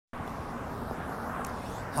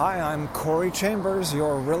Hi, I'm Corey Chambers,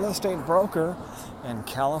 your real estate broker in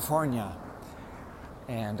California.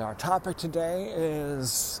 And our topic today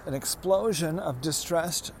is an explosion of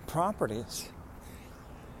distressed properties.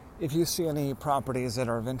 If you see any properties that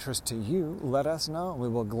are of interest to you, let us know. We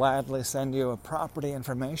will gladly send you a property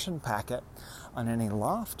information packet on any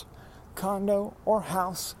loft, condo, or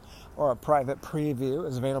house, or a private preview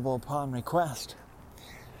is available upon request.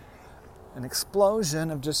 An explosion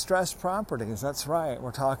of distressed properties. That's right.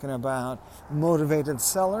 We're talking about motivated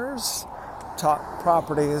sellers, top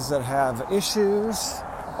properties that have issues,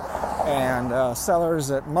 and sellers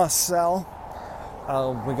that must sell.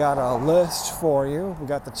 We got a list for you. We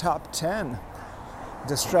got the top 10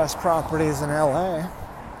 distressed properties in LA.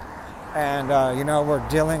 And, we're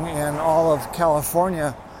dealing in all of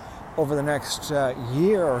California over the next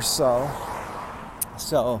year or so.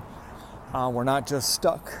 So, we're not just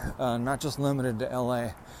stuck, not just limited to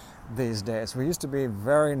LA these days. We used to be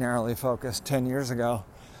very narrowly focused 10 years ago,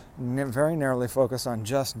 very narrowly focused on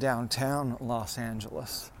just downtown Los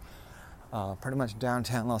Angeles, pretty much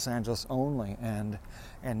downtown Los Angeles only, and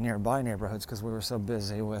nearby neighborhoods, because we were so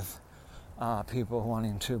busy with people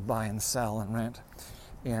wanting to buy and sell and rent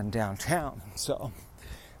in downtown. So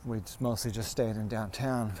we mostly just stayed in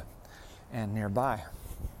downtown and nearby.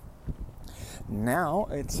 Now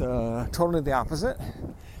it's totally the opposite.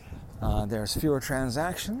 There's fewer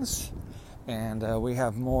transactions, and we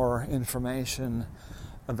have more information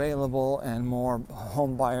available and more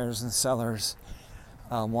home buyers and sellers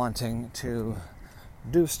wanting to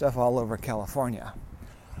do stuff all over California.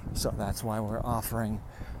 So that's why we're offering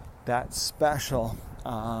that special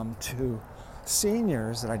to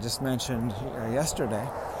seniors that I just mentioned yesterday.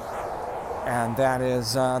 And that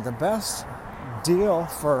is the best deal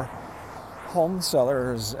for home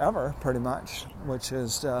sellers ever, pretty much, which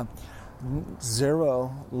is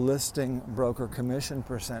 0 listing broker commission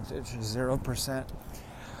percentage, 0%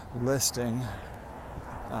 listing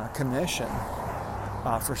commission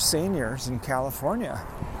for seniors in California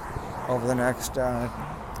over the next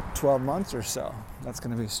 12 months or so. That's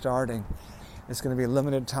going to be starting. It's going to be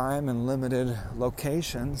limited time and limited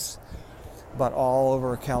locations, but all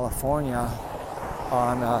over California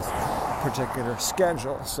on particular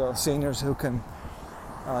schedule. So seniors who can,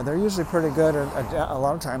 they're usually pretty good a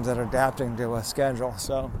lot of times at adapting to a schedule.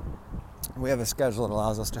 So we have a schedule that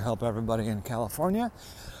allows us to help everybody in California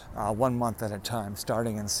 1 month at a time,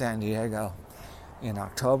 starting in San Diego in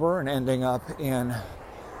October and ending up in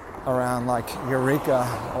around like Eureka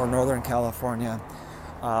or Northern California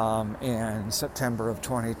in September of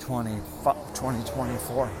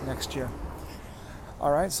 2024 next year.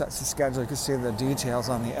 All right, so that's the schedule. You can see the details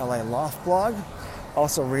on the LA Loft blog.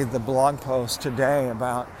 Also read the blog post today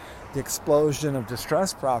about the explosion of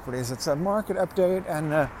distressed properties. It's a market update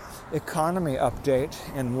and an economy update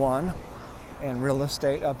in one, and real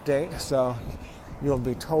estate update. So you'll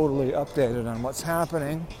be totally updated on what's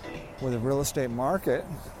happening with the real estate market.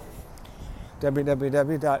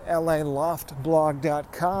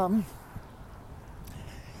 www.laloftblog.com.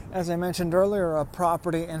 As I mentioned earlier, a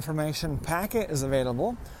property information packet is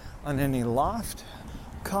available on any loft,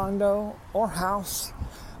 condo, or house,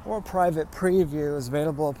 or private preview is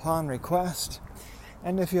available upon request.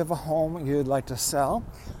 And if you have a home you'd like to sell,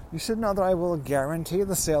 you should know that I will guarantee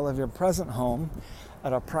the sale of your present home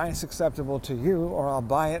at a price acceptable to you, or I'll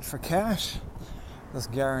buy it for cash. This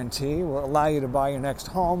guarantee will allow you to buy your next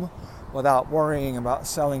home without worrying about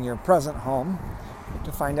selling your present home.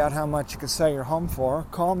 To find out how much you could sell your home for,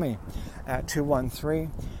 call me at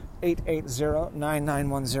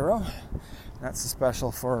 213-880-9910. That's a special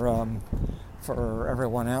for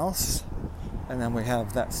everyone else. And then we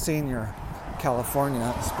have that senior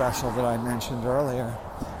California special that I mentioned earlier.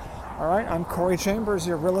 All right, I'm Corey Chambers,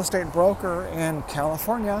 your real estate broker in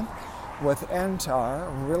California with Entar,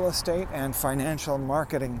 real estate and financial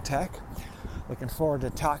marketing tech. Looking forward to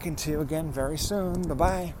talking to you again very soon.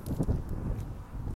 Bye-bye.